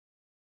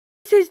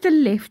This is the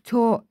lift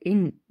tour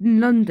in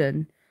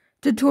London.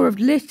 The tour of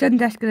lifts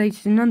and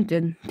escalators in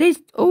London. This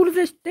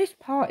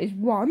part is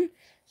one,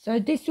 so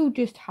this will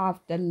just have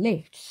the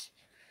lifts.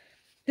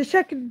 The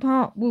second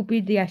part will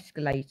be the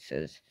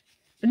escalators.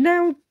 But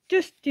now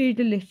just do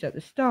the lifts at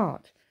the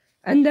start,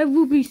 and there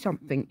will be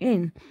something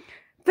in.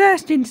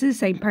 First into the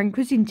St.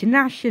 Pancras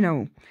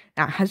International.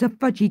 That has a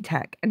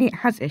Fujitec, and it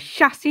has a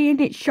chassis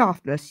and it's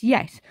shaftless,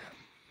 yes.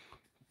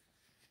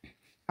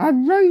 I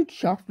rode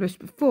shaftless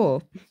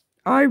before.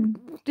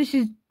 This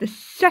is the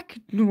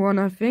second one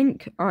I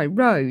think I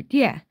rode,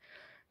 yeah.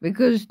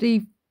 Because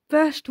the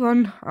first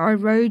one I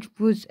rode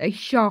was a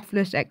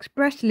shaftless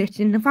express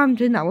lift in the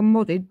fountain that were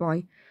modded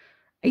by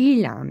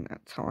Elan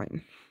at the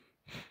time.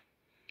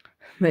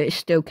 But it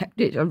still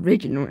kept its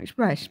original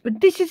express. But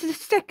this is the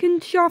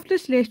second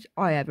shaftless lift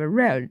I ever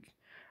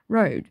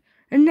rode.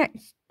 And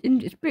it's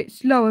a bit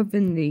slower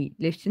than the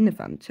lift in the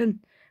fountain.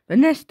 But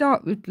let's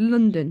start with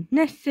London.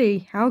 Let's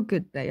see how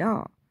good they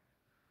are.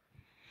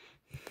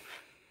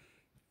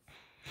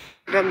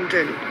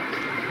 London.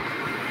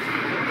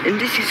 And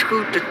this is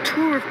called the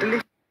tour of the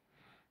lift.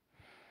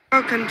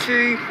 Welcome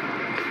to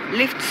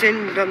Lifts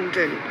in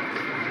London.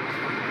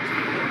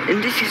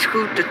 And this is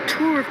called the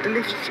tour of the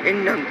lifts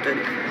in London.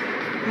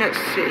 Let's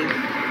see.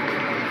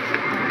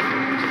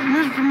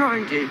 Let's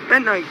remind you,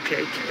 Ben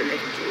created the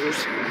lift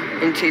tours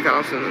in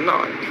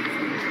 2009.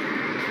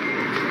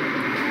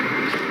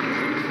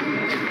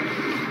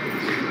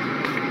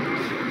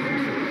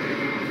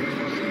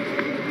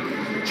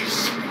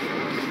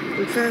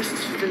 And first is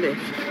the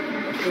lift.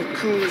 The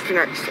call has been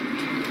accepted.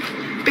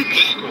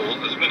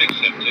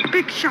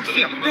 Big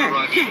chassis up there,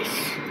 yes.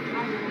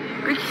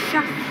 Big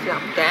chassis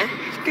up there,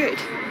 it's good.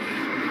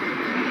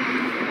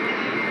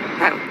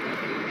 Well,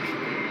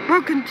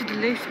 welcome to the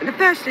lift. And the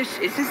first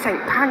lift is the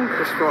St.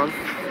 Pancras one.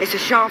 It's a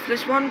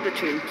shaftless one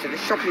between to the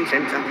shopping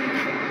centre.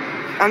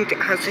 And it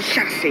has a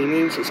chassis,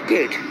 means it's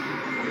good.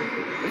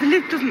 If the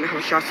lift doesn't have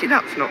a chassis,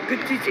 that's not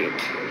good, is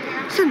it?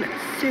 So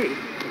let's see.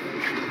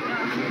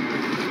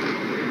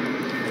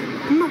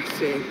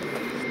 Massive.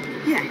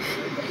 Yes.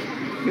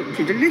 Look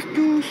to the lift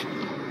doors.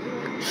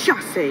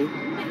 Chassis.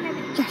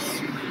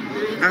 Yes.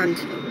 And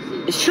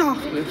it's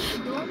shaftless.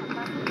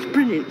 It's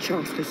brilliant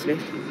shaftless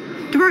lift.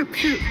 The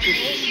ropes look good.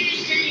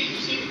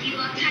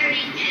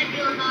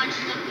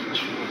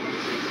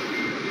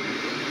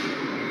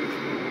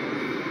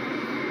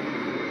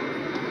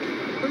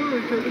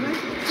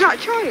 Is that a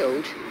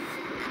child?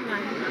 No.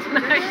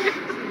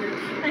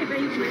 Maybe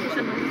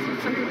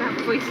something about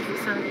voices that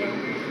sound ill.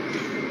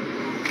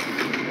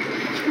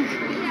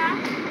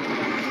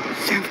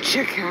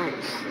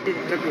 Self-checkouts.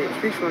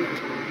 This one.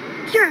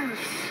 Yes!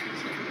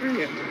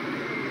 Brilliant.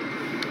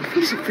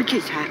 It's a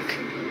Fujitec.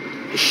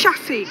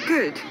 Chassis,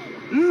 good.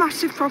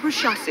 Massive proper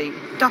chassis.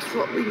 That's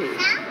what we need.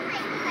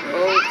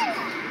 Oh.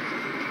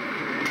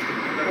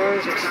 Why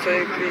is it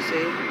so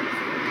busy?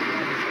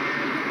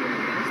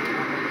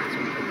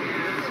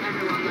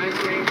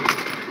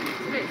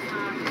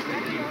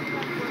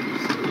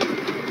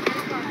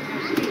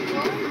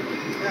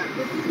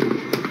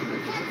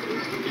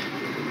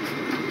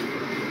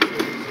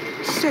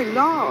 So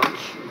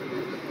large.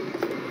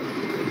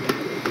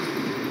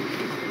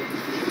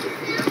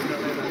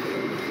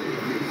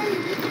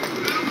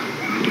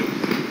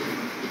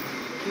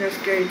 Let's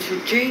go to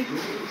G.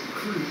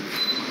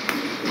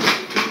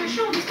 For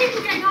sure, there's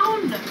people getting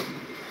on.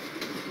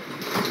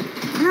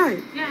 No.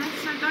 Yeah,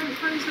 so don't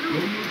close the door.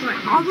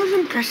 Right. I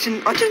wasn't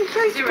pressing. I didn't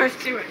press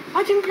Zero.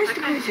 I didn't press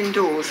the closing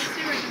doors.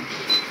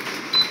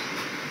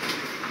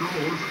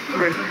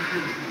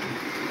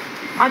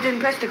 I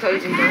didn't press the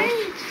closing doors.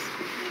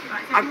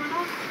 Right, everyone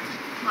on?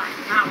 Right,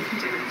 now we can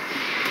do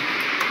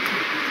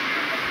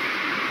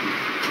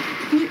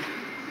it.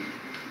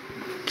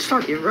 It's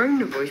like your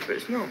own voice, but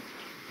it's not.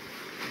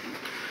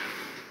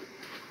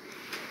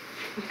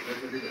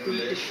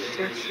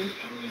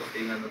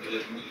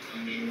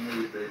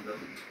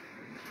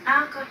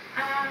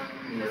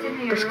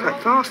 That's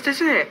quite fast,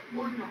 isn't it?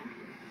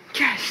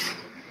 Yes.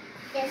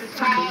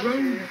 It's like a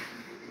room.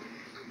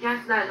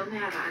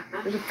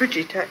 There's a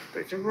Fujitec,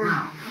 but it's a room.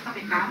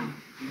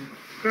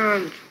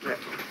 Grand.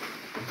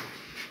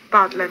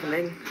 Bad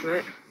levelling to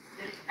it.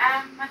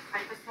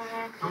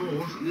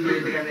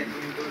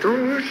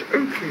 Doors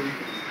open.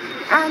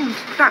 And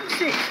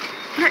that's it.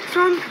 Next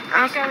one,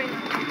 Asda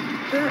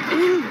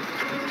in.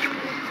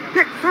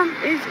 Next one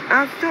is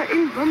Asda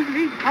in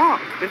Wembley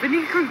Park with an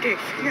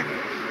Ecodisc. Yeah.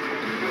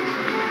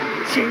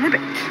 See you in a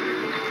bit.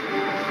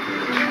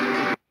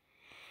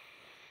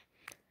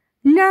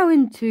 Now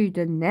into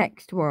the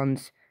next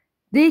ones.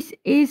 This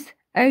is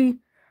a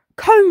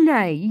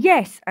Kone,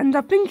 yes, and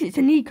I think it's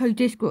an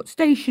Ecodisc what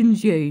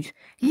stations use.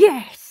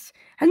 Yes,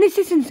 and this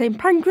is in St.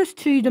 Pancras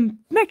to the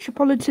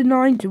Metropolitan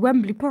line to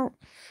Wembley Park,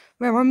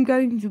 where I'm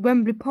going to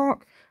Wembley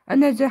Park,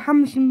 and there's a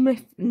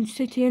Hammersmith and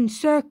City and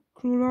Circle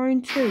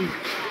line too.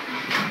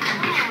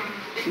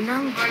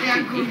 Now to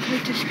the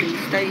Ecodisc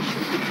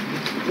station.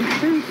 The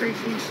train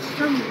stations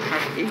some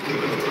have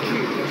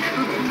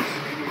Ecodisc.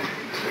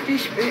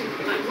 This bit.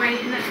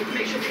 Wait, let's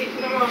make sure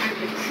people are on,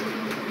 please.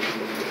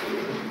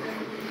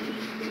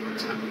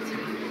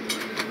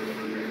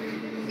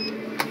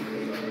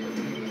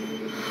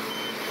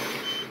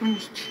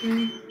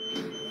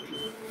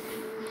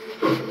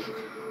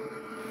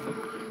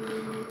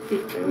 Yeah.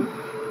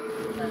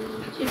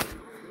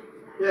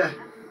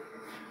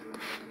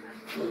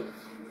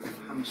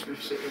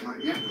 Hammersmith City,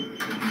 mate, yeah.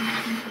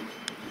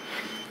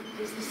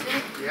 Is this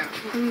it? Yeah.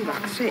 And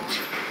that's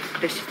it.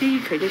 This is the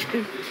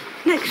Ecodisc.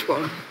 Next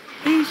one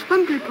is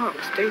Wembley Park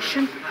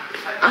Station,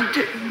 and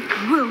it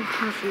will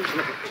have you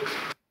left.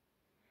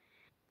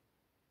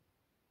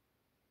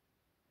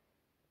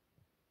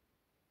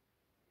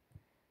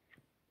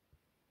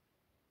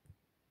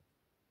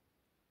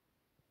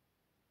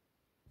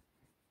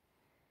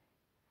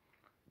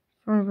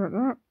 Sorry about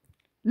that.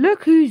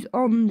 Look who's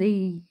on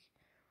the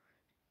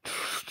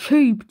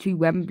tube to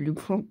Wembley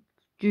Park,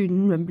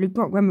 during Wembley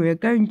Park, when we were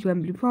going to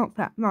Wembley Park.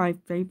 That's my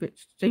favourite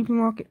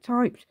supermarket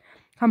types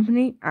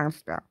company,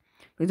 Asda.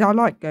 Because I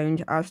like going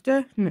to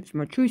Asda, and it's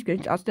my choice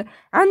going to Asda.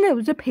 And there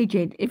was a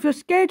pigeon. If you're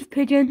scared of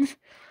pigeons,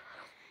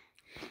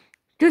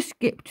 just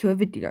skip to a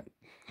video,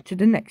 to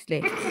the next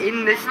list.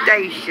 In the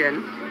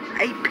station,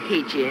 a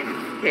pigeon.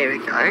 Here we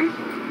go.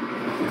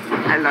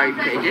 Hello,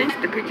 pigeons.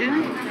 The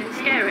pigeon.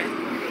 Scary.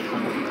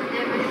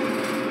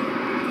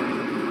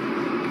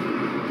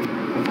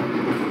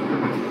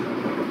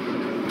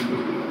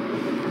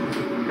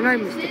 Hello,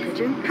 Mr.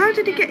 Pigeon. How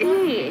did he get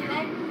in here?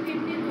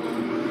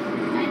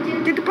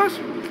 Did the bus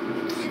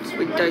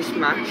window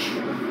smash?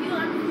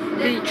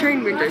 The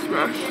train window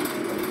smash?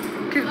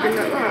 Could have been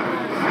like that.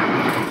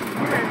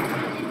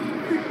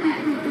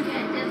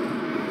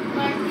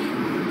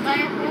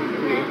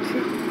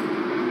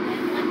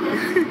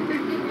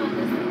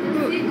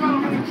 Look how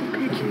much a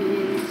pigeon he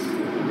is.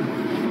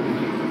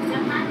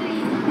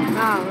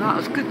 Wow, that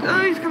was good.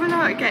 Oh, he's coming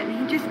out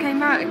again. He just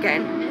came out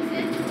again.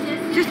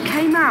 Just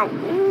came out.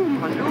 Oh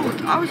my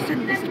lord. I will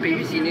send this to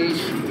BBC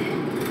News.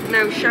 And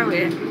they'll show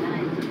it.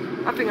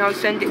 I think I'll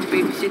send it to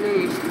BBC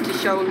News to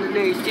show on the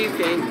news. Do you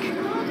think?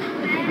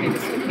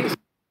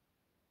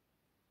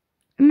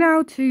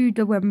 Now to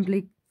the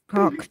Wembley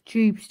Park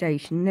Tube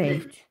Station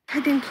lift.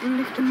 Head into the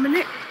lift in a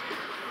minute.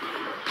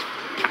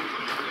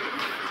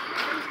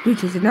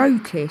 Which is an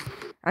OTIS.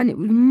 And it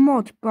was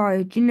modded by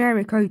a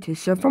generic OTIS.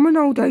 So from an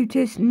old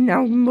OTIS,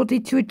 now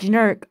modded to a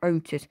generic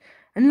OTIS.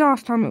 And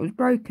last time it was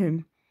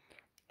broken.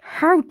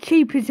 How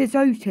cheap is this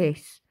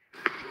OTIS?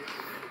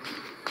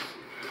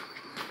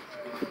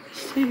 Let's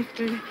see if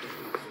it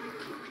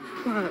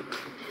works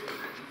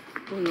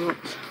or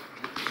not.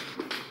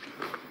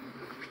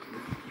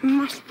 It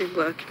must be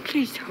working.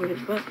 Please tell me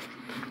it works.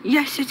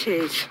 Yes, it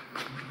is.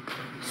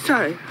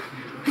 So,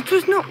 it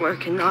was not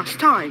working last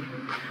time.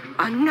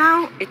 And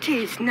now it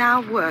is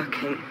now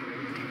working.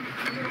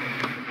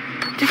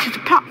 This is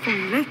a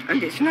platform lift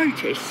and it's an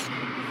OTIS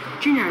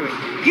generic.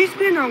 It used to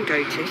be an old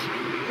OTIS.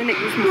 And it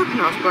was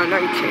modernised by an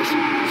OTIS.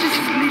 This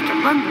is lift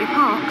at Wembley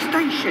Park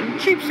Station,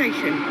 tube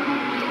station.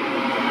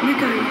 And you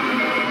go,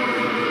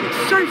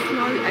 it's so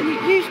slow and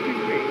it used to be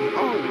really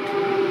old.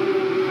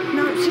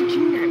 Now it's a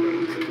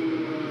generic.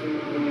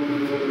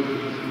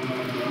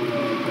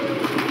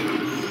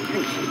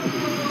 Thank you.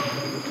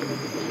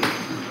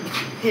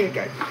 Here we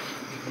go.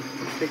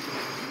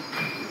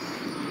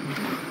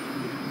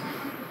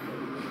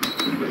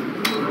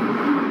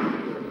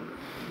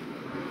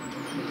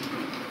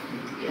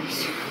 Yes.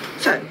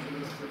 So,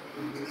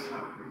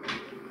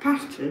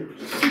 capacity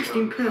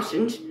 16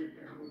 persons,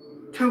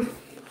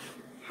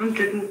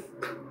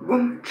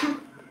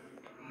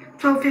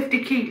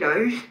 1250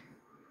 kilos.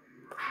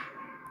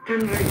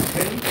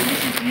 Generation. And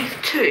this is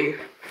lift 2.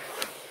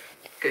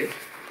 Good.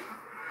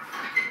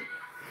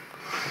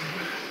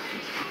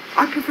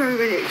 I prefer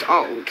when it's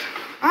old.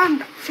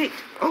 And that's it.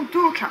 Old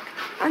door track.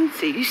 And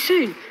see you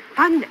soon.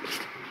 And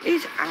next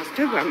is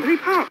Asda Wembley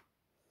Park.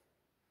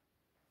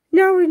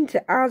 Now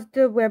into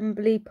Asda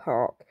Wembley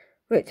Park,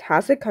 which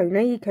has a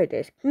Kone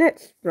Ecodisc.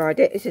 Let's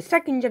ride it. It's a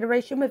second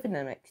generation with an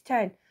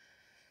MX10.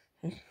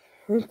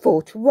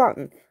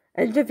 4:1.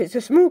 And if it's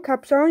a small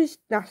cab size,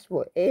 that's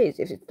what it is.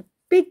 If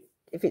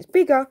it's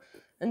bigger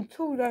and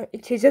taller,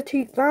 it is a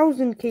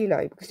 2000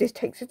 kilo, because this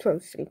takes a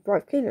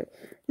 1265 kilo.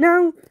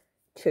 Now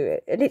to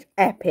it, and it's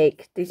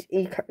epic, this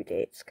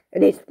Ecodisc,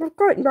 and it's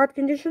quite in bad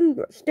condition,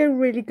 but still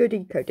really good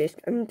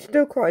Ecodisc, and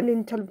still quite an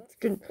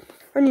intelligent,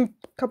 only a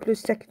couple of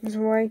seconds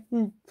away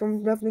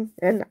from leveling,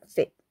 and that's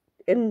it,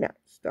 and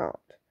that's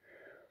start.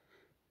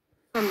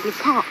 Wembley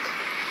Park,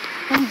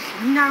 and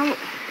now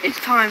it's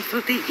time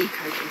for the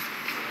Ecodisc.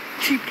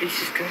 2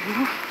 police is going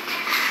off,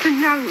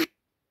 and now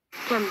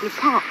Wembley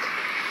Park,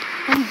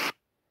 and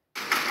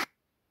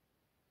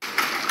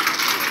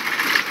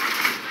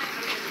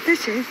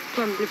this is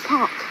Wembley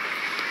Park,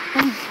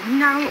 and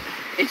now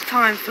it's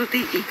time for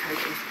the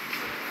Ecodisc.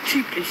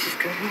 2 police is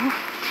going off,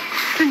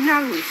 and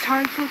now it's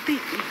time for the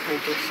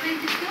Ecodisc.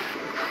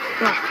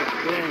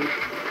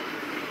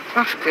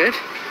 That's good.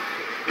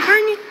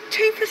 Only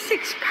 2 for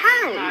 £6.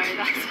 No,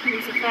 that's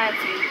only for 30.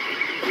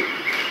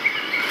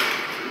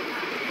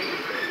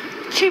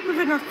 Cheaper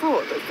than I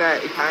thought at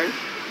 £30.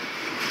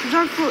 Because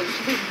I thought it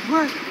would be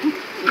worth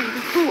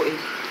 40.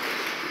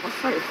 I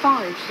thought it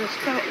 5, so that's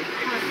 30.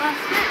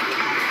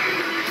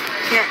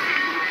 Yeah.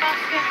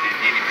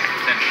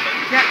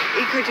 Yeah,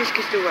 Ecodisc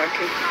is still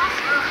working.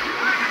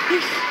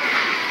 Yes.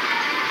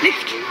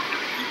 Lift.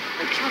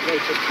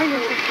 Accelerator. Kone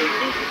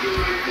Ecodisc.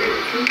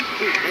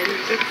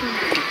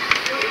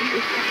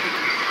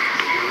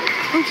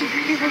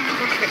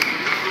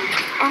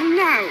 And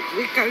now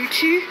we go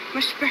to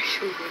my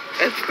special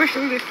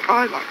lift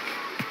I like.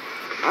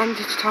 And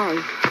it's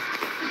time.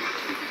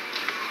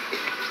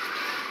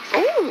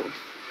 Oh!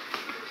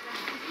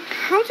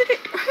 How did it...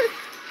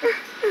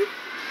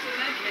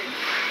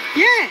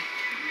 Yeah!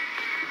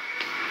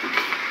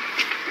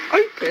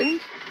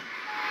 Opened.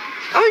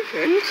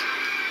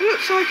 It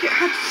looks like it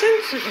had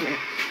sensors on it.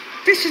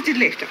 This is the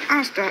lift at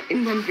Asda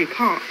in Wembley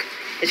Park.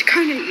 It's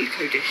Kone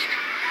Ecodisc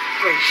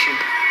version.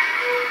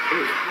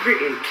 It's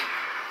brilliant.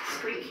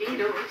 Squeaky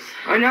doors.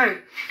 I know.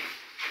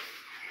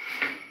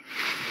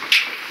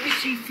 We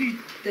see food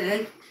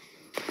there.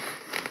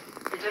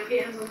 Don't put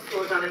your hands on the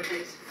floor, darling,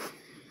 please.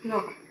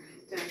 Not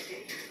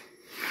Dirty.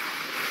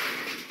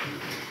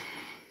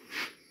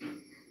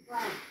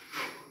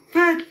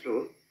 third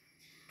floor.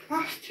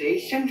 Capacity,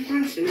 St.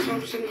 Francis,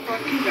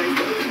 75 kilos,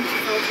 got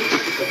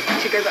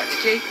 20,000 to go back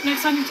to G. No,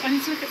 so I need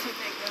to look at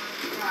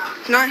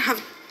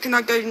something. Can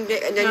I go in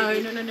it and then... No,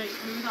 you can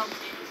without me.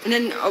 And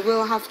then I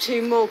will have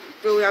two more.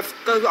 We'll have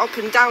go up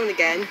and down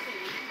again.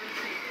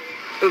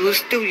 But we'll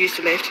still use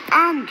the lift.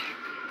 And,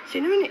 see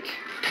in a minute.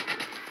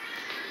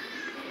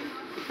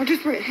 I'll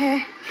just put it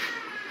here.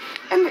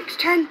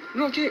 MX10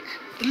 Logic.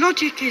 The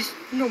Logic is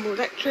normal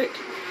electric.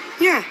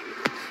 Yeah.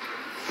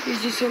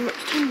 Uses the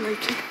MX10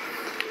 motor.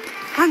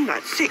 And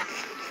that's it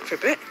for a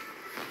bit.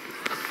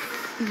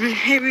 And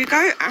here we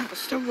go,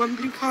 Asda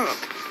Wembley Park.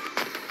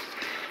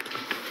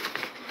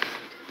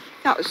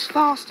 That was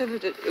faster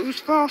than it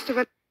was faster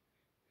than.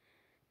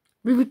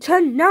 I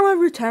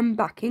return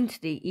back into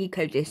the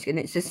Ecodisc, and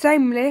it's the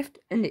same lift,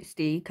 and it's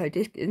the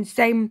Ecodisc, and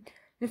same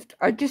lift.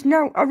 I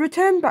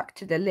return back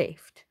to the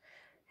lift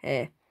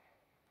here.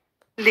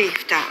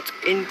 Lift out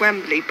in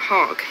Wembley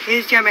Park.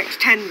 Here's the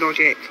MX10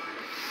 Logic.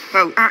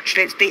 Well,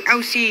 actually, it's the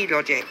LCE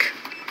Logic.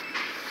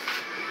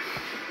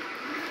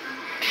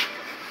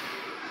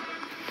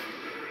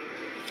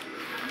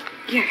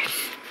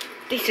 Yes,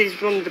 this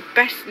is one of the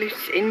best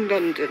lifts in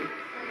London.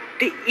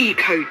 The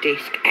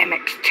Ecodisc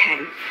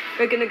MX10.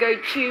 We're going to go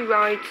 2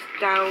 rides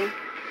down,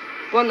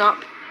 1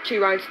 up,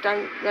 2 rides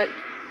down,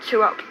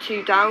 2 up,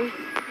 2 down.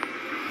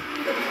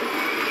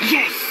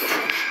 Yes!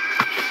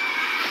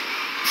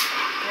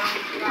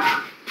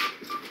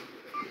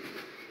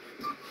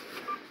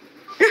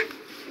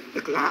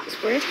 Look at that,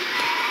 it's weird.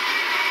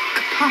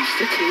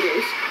 Capacity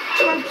is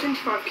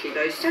 1225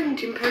 kilos,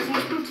 17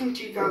 persons, built in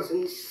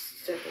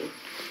 2007.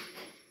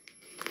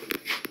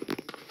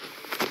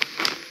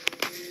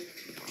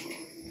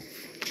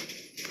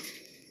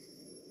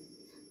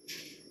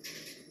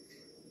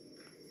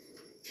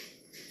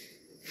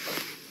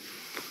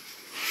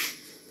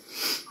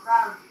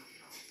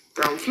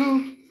 Ground floor.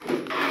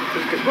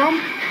 Look at one.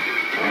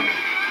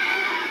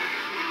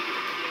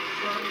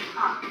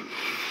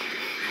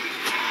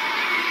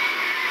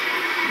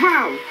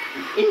 Wow!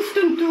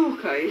 Instant door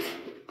close.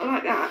 I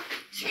like that.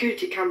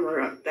 Security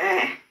camera up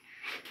there.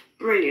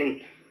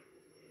 Brilliant.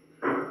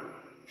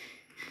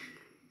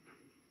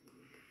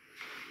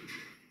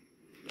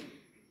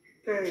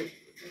 Very.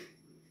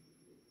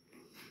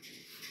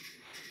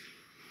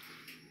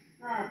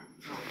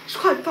 It's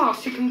quite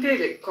fast. You can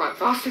feel it quite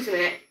fast, isn't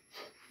it?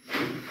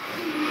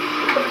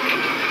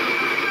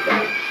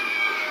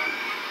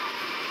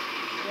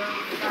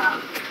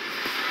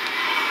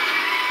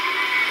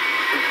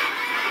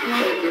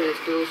 This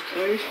door's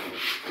closed.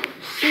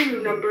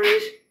 Serial number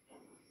is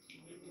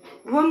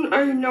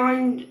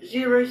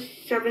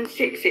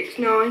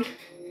 109076669.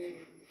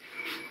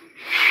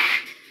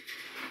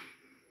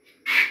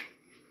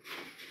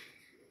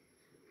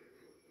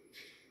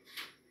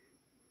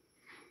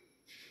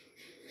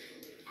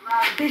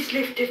 This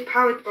lift is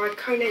powered by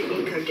Kone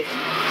Ecodisc.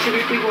 Should we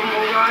do one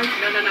more ride?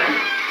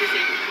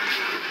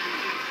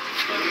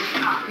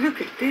 No.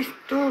 Look at this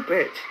door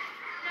bit.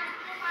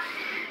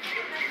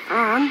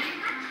 And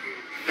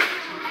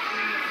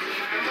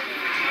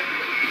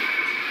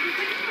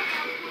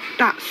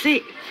that's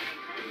it.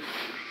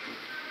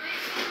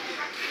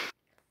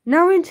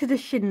 Now into the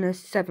Schindler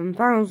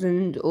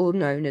 7000, or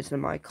known as the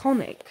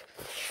Miconic.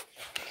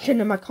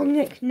 Schindler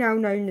Miconic, now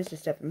known as the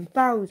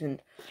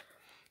 7000.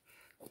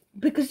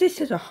 Because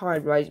this is a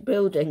high-rise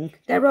building,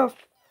 there are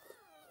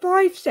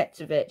 5 sets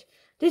of it.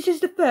 This is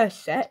the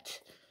first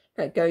set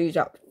that goes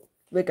up.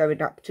 We're going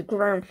up to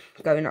ground,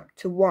 going up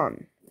to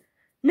 1.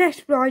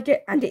 Next ride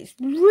it, and it's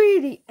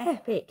really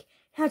epic. It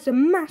has a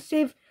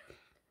massive,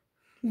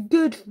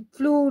 good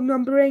floor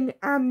numbering,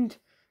 and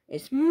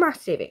it's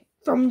massive. It's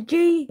from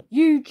G,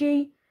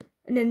 UG,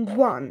 and then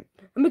 1.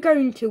 And we're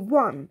going to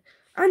 1.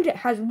 And it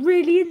has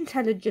really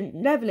intelligent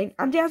levelling,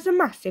 and it has a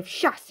massive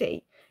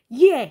chassis.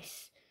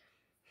 Yes!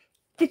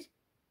 This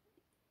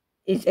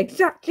is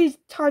exactly the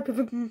type of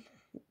a...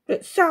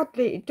 But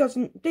sadly, it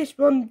doesn't... This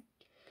one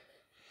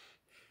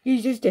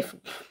uses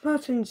different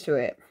buttons to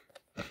it.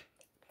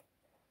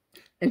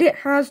 And it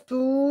has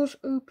doors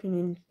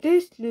opening.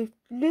 This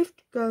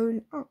lift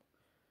going up.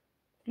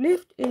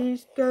 lift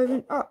is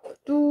going up,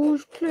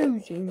 doors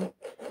closing.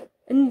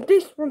 And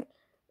this one,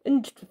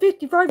 and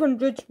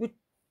 5500s would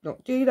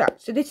not do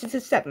that. So this is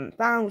a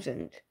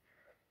 7000.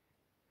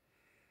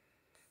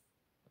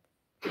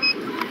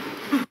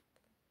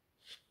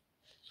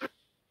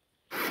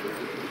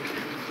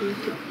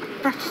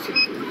 Battersea.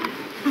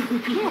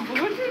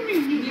 What do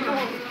you mean?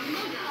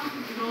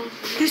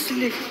 This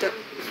lift at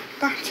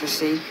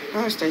Battersea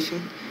Power Station.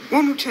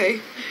 1 or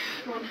 2?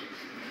 1.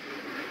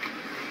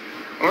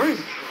 Orange.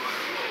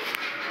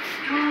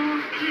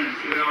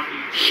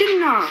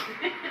 Schindler.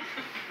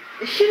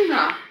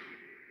 Schindler.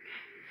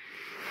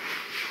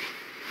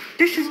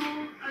 This is.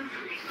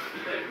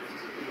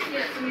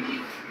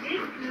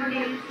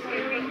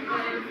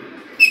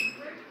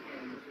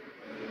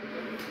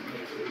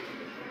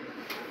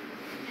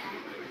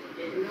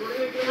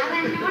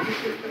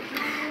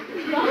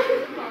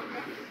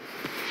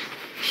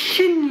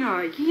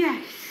 Schindler,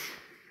 yes.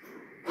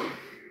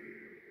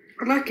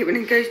 I like it when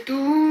it goes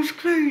doors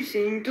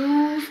closing,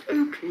 doors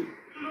open.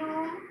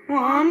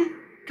 1,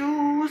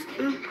 doors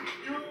open.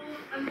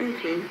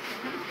 Okay.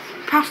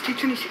 Capacity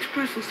 26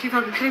 persons,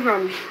 2,000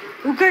 kilograms.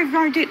 We'll go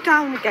ride it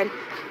down again.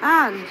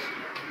 And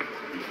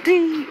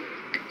the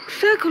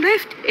circle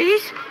lift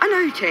is an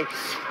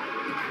OTIS.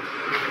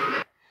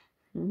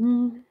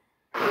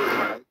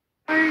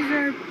 There's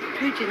a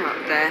pigeon up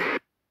there.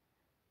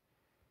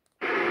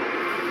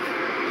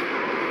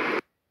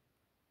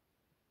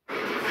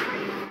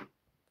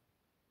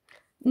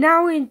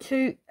 Now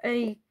into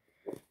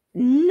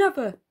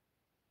another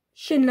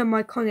Schindler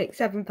Miconic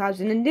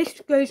 7000, and this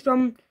goes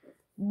from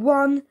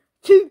 1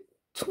 to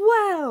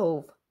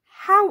 12.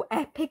 How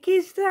epic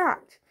is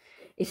that?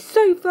 It's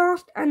so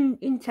fast and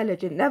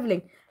intelligent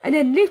levelling. And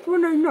then lift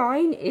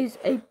 109 is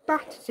a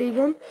Battersea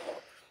one.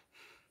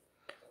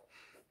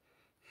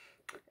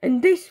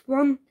 And this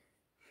one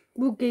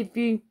will give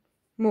you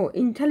more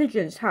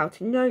intelligence, how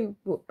to know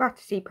what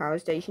Battersea Power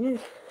Station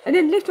is. And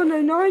then lift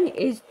 109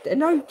 is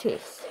an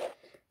OTIS.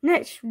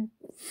 Let's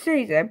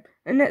see them,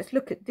 and let's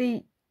look at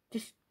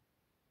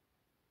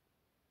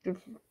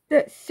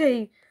let's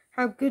see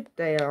how good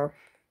they are.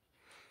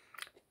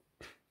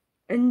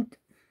 And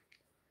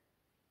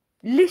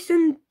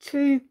listen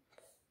to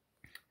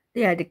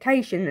the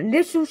education, and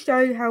this will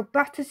show how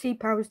Battersea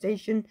Power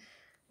Station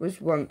was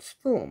once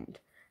formed.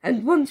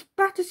 And once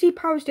Battersea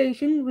Power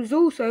Station was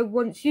also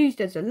once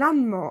used as a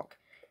landmark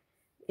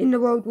in the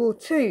World War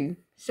II,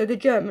 so the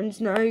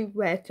Germans know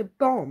where to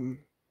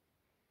bomb.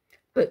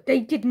 But they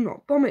did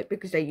not bomb it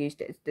because they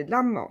used it as the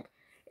landmark.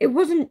 It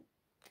wasn't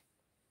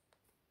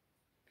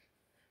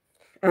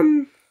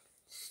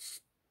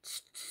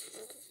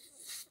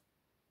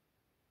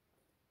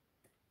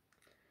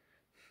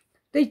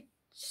the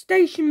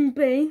station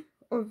B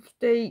of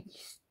the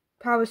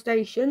power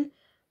station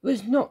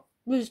was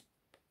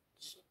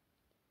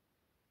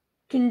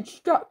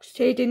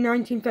constructed in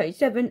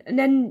 1937, and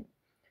then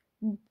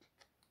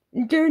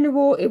during the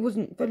war it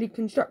wasn't fully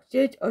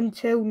constructed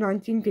until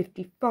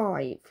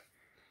 1955.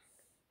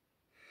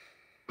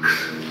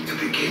 To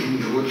begin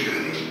your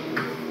journey.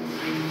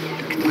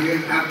 We're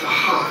at the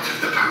heart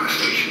of the power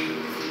station,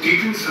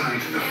 deep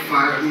inside the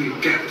fiery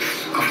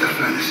depths of the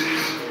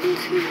furnaces.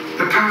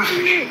 The power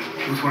station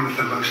was one of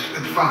the most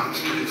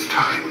advanced of its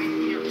time,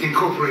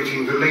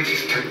 incorporating the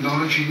latest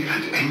technology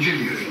and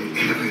engineering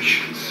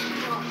innovations.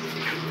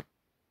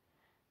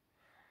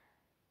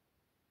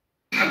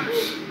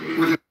 Attempts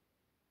were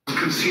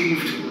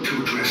conceived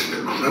to address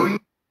the growing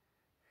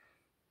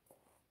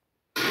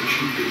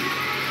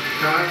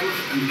dials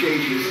and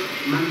gauges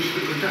manage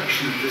the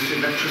production of this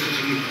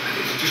electricity and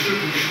its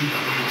distribution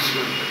across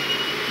London,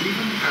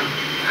 even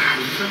helping the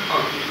Houses of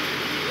Parliament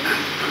and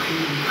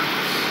Buckingham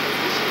Palace.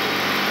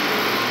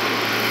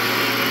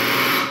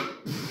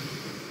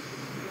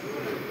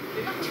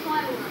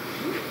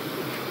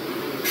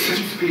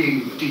 Since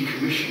being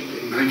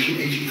decommissioned in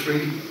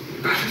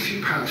 1983,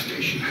 Battersea Power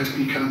Station has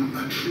become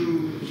a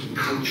true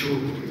cultural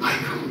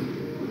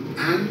icon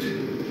and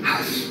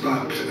has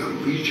sparked a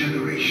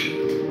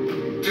regeneration.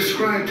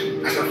 Described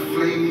as a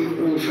flaming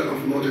altar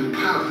of modern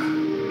power,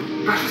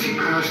 Battersea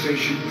Power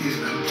Station is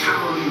a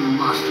towering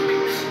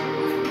masterpiece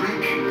of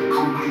brick,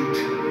 concrete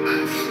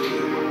and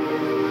steel.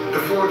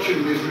 The four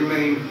chimneys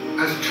remain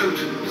as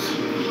totems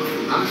of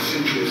last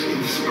century's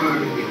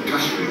inspiring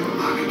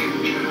industrial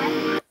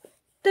architecture.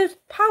 The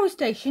power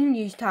station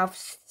used to have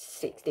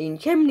 16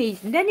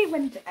 chimneys, and then it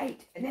went to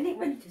 8, and then it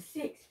went to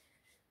 6,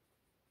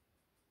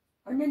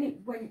 and then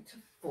it went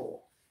to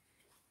 4.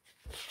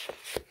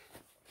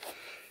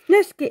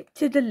 Let's get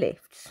to the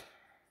lifts.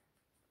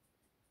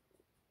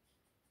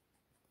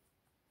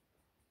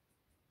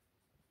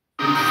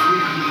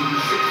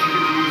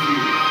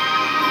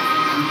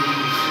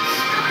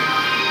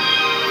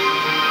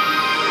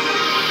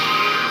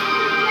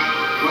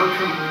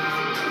 Welcome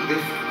to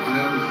Lift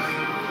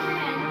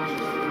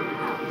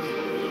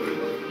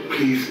 109.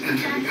 Please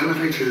enter the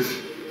elevators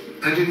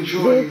and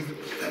enjoy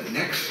the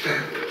next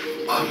step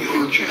on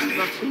your journey.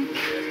 Button.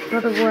 By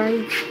the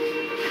way,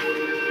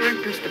 I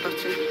press the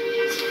button.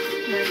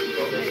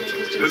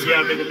 Yeah,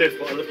 I'm in the lift,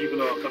 but other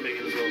people are coming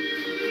in as well.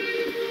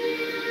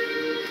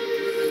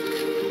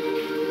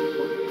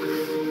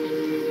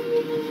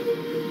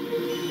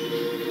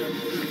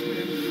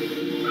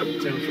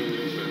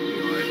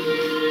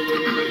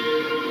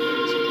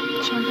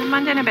 Sean, do you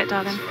mind in a bit,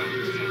 darling?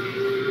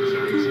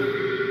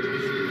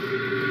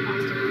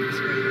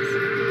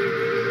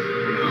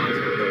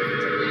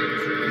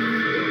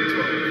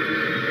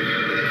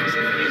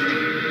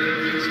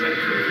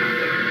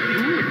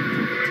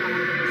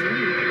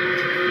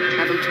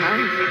 Level 12.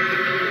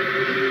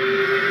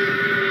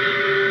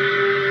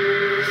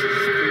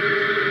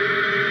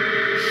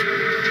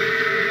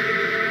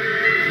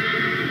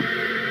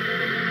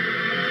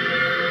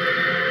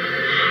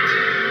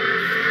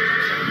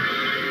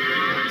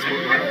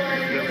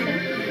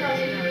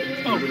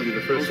 Oh, we're going to be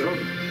the first one.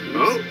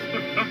 Oh?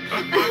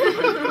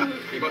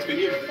 You must be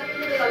new.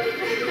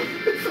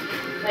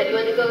 Right, you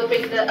want to go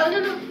bring the... Oh, no.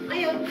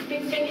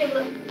 Bring him,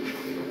 look.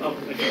 Oh,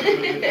 thank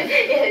you.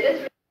 Yeah,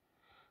 that's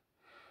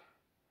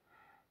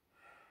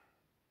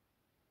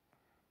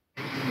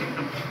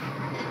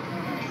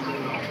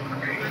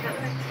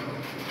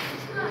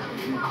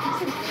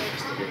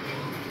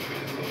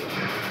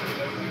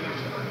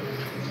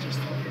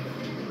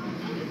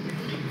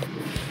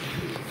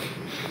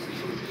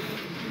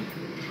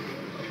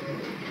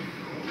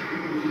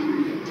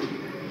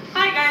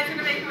Hi guys,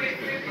 gonna make way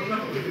for you.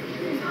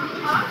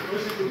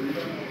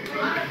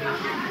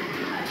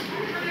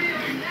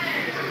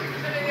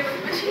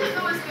 She doesn't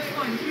know what's going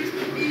on. She's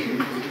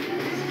confused.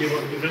 Yeah,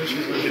 well,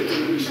 eventually we'll get to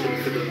the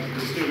student for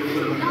the student.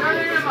 No, but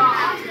I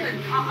asked her.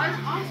 I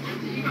asked her,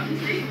 you got to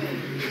save it.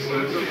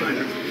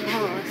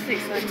 Oh,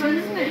 6 seconds,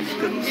 isn't it?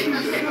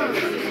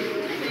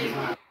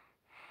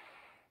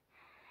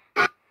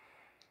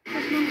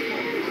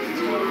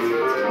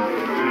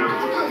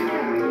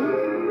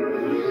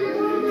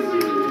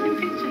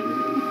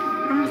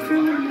 I'm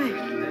through the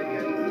lift.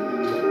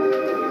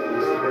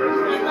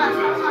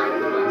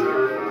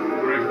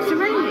 Is it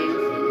raining?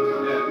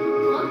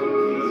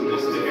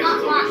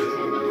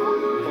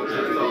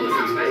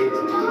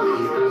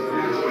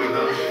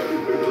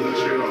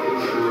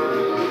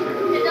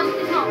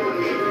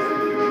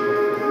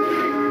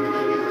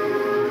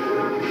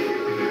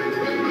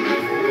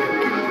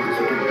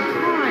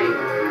 Hi.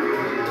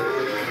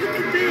 Look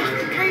at this,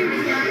 the cable.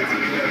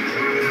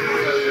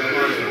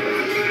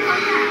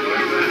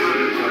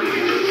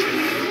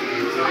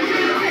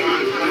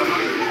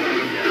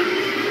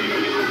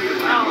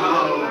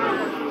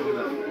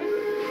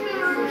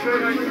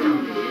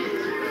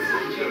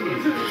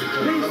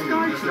 Blue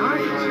sky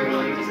tonight.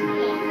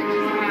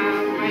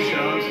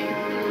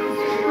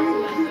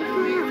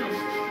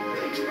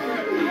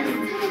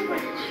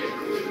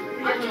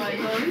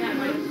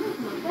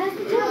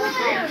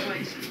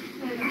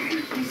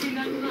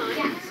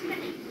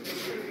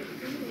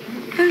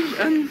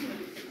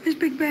 Who's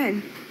Big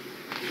Ben?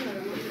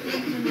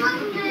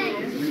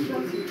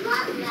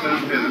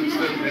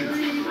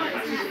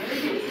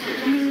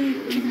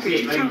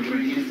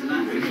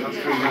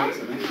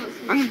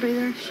 I'm gonna be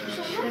there.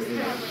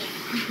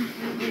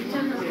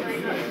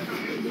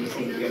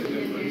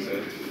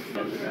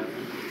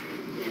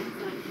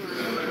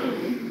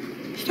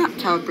 Is that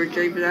Tower Bridge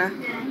over there?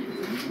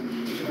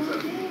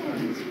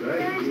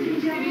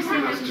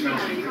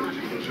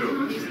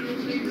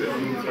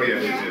 Oh yeah,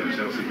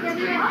 Chelsea.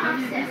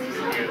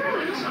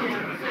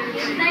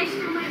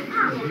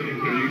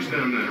 You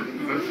stand there.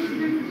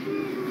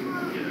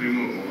 Do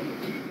more.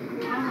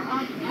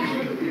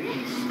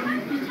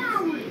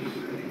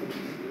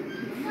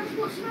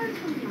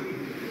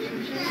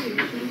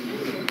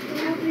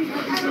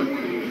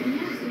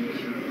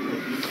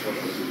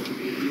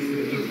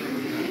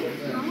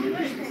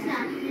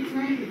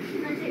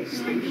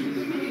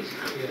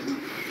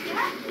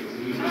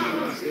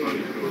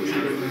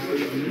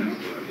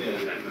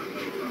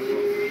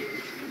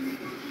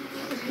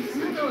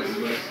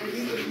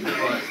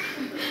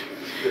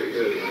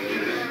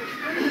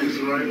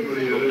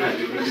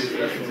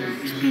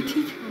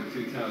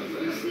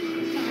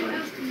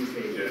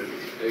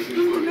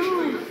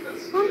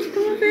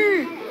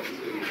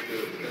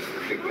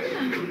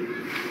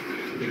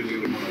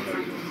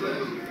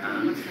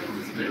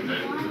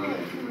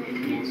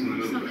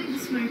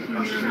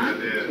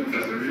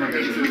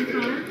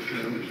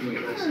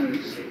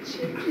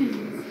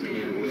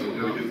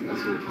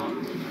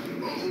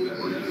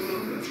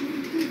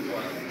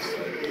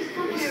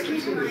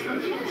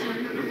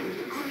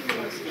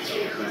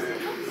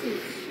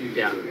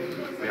 Yeah.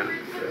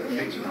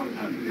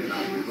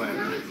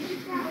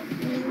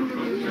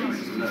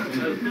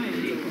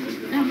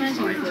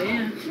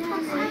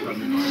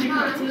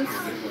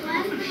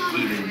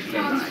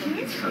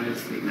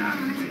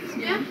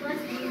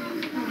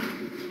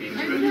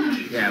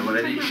 Yeah, well,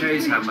 then it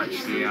shows how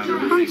much the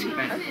thing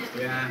spent.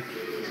 Yeah.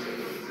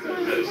 I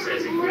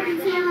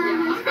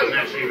haven't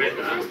actually read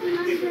that.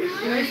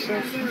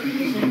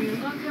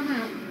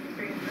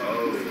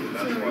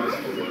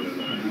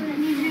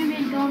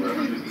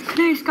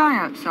 Clear sky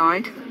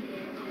outside.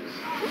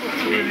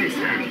 Yeah,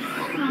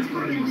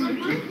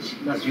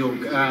 That's your,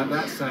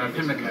 that's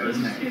Pimlico,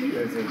 isn't it?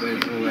 Those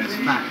all those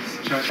flats.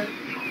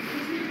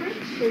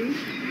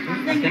 I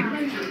think.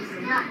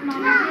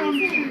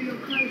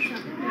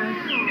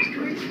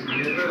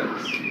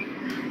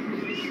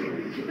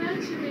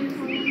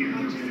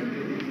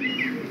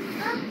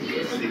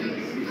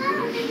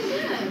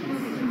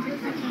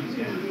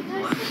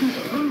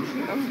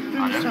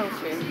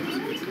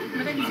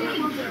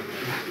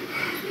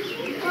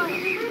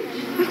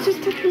 Let's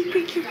just take a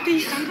picture of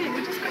these.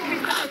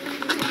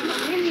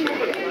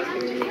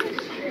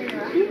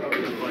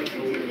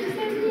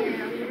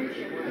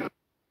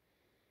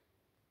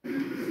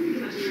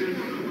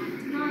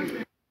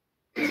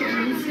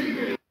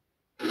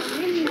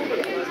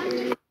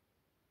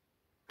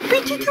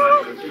 BT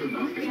Tower!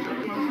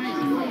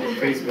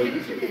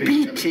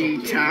 BT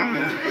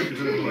Tower.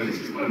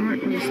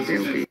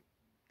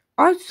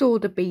 I saw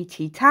the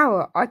BT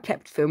Tower. I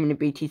kept filming the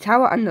BT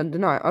Tower and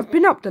London Eye. I've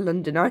been up to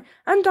London Eye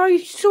and I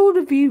saw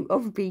the view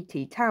of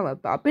BT Tower,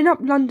 but I've been up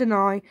London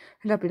Eye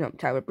and I've been up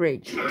Tower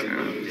Bridge.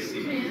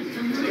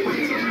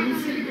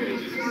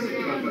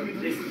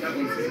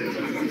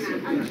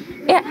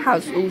 It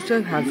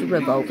also has a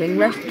revolving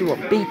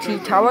restaurant. BT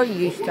Tower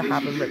used to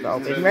have a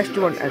revolving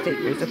restaurant as it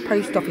was a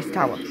post office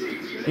tower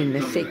in the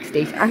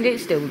 60s, and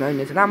it's still known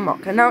as a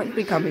landmark, and now it's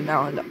becoming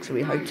now a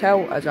luxury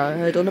hotel, as I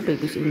heard on the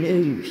BBC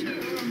News.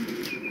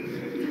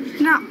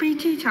 That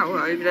BT Tower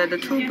over there, the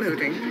tall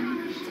building.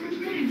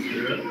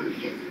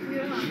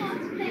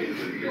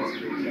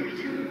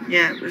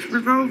 Yeah, it was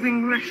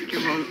revolving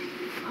restaurant.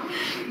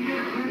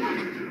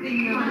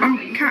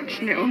 I'm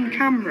catching it on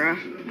camera.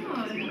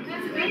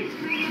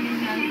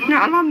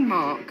 Not a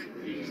landmark.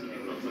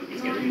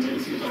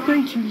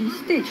 Strangely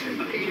listed.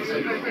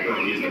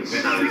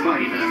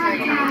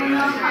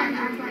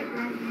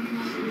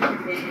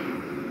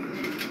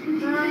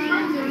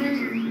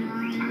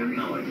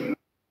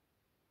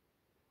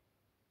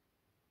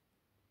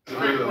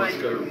 Let's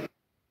go.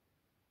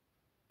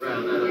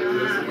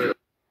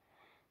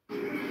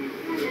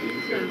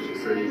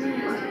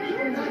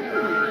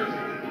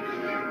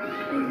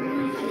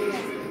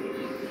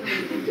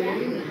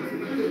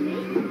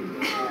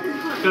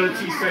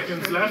 30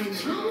 seconds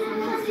left.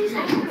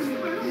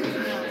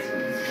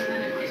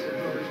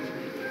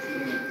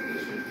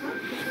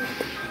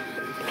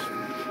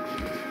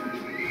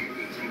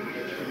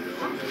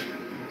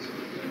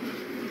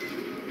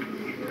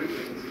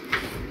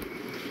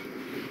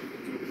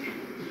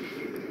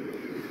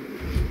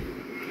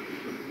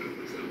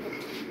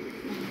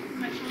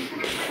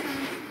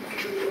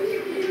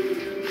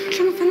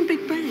 Trying to find a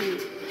big bend.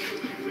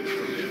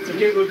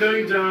 Okay, we're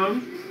going down.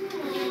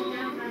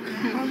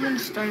 I'm going to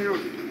stay on.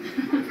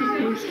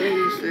 I'm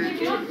staying there.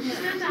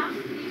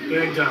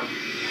 Going down.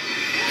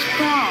 It's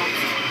fast.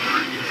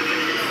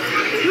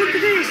 Look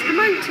at this, the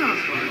motor.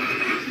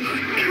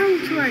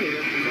 Counterweight.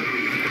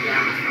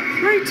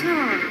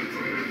 Motor.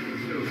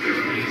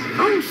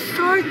 Oh,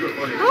 side.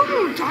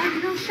 Oh,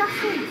 diagonal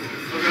chassis.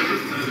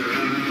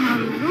 My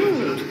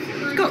lord.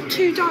 It's got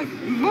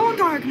more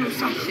diagonal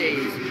chassis.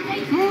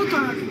 More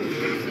diagonal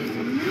chassis.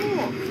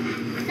 More.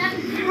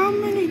 How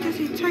many does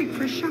it take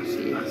for a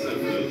chassis?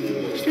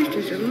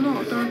 There's a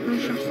lot of diagonal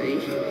chassis.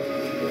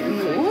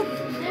 More.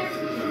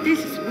 This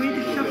is the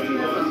weirdest chassis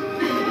ever.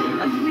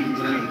 That's the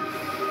weirdest thing.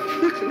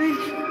 Look at this.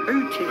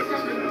 OTIS.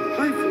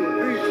 I thought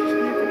OTIS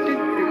never did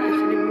do this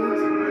anymore.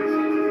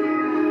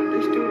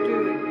 They still do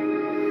it.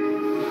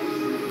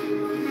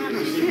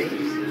 That's it.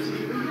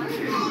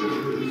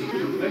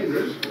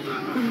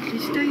 Wembley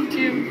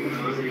Stadium.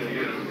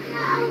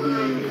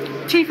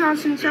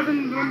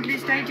 2007 Wembley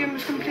Stadium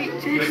was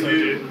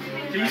completed.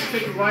 Please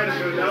take a ride and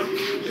go down.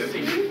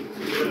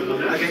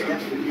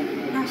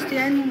 That's the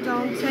end,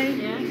 auntie.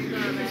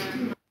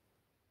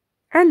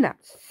 And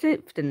that's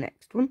it for the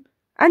next one.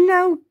 And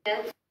now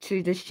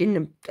to the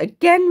Schindler.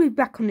 Again, we're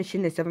back on the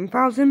Schindler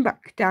 7000,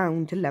 back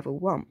down to level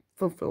 1,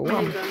 for floor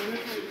 1.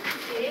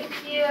 Thank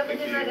you. Have a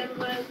good night,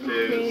 everyone.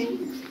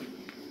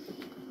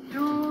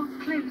 Door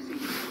closing.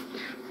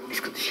 It's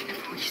got the Schindler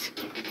voice.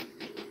 Oh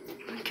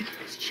my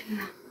goodness,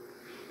 Schindler.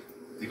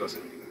 You got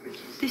some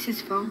pictures? This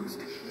is fast.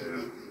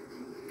 Yeah.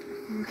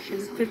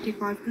 Schindler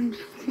 5500.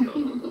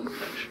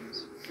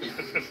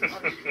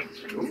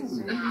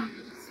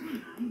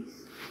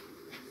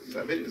 Is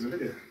that a video? Is it a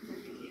video?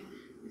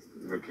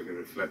 Look at the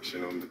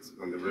reflection on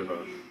the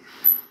river.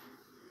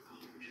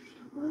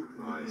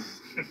 Nice.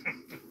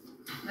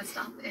 Let's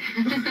stop there.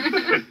 Do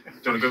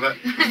you want to go back?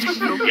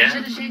 Yeah.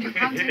 Should have shared your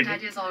content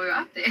ideas while we were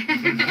up there. I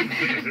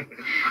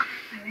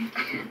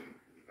like it.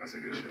 That's a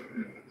good shot.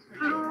 Yeah.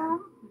 Floor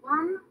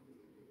 1.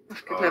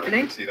 That's good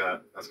leveling. See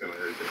that? That's going to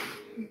hurt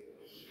it.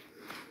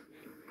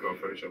 Go on,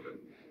 Photoshop it.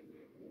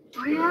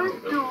 Rear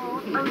door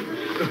open.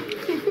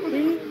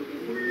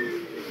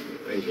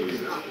 Thank you.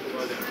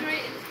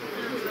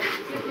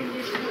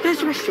 There's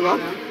the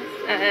restaurant.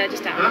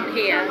 Just down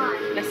here.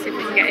 Let's see if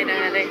we can get in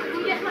early.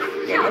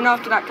 Yeah, and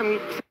after that, can we...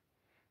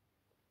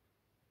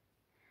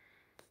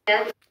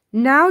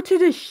 Now to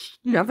the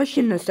another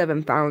Schindler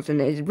 7000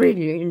 is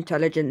really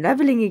intelligent,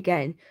 levelling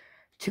again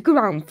to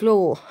ground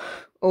floor,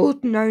 also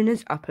known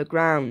as upper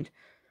ground.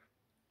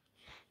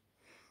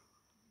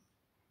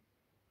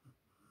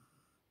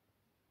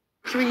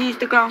 Should we use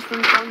the glass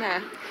ones down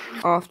there?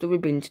 After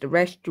we've been to the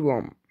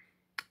restaurant.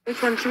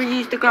 Which one should we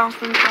use the glass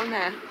ones down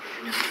there?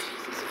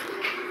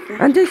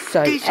 And it's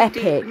so DCD,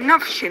 epic.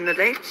 another Schindler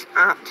lift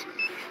at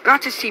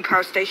Battersea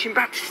Power Station,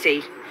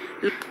 Battersea.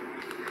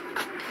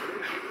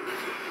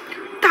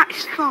 That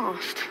is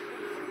fast.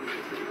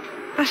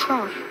 That's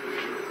fast.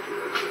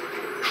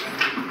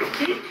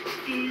 It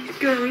is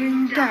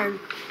going down.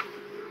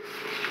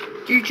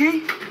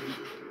 GG.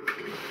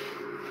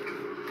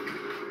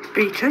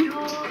 Beaten.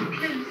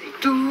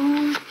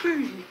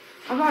 Dolphin.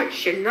 I like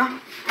Schindler.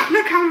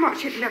 Look how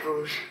much it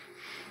levels.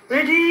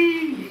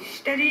 Ready,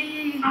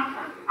 steady.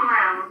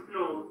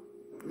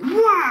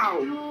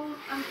 Wow!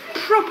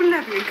 Proper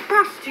leveling.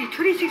 Capacity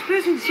 26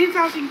 persons,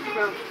 2,000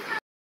 grams.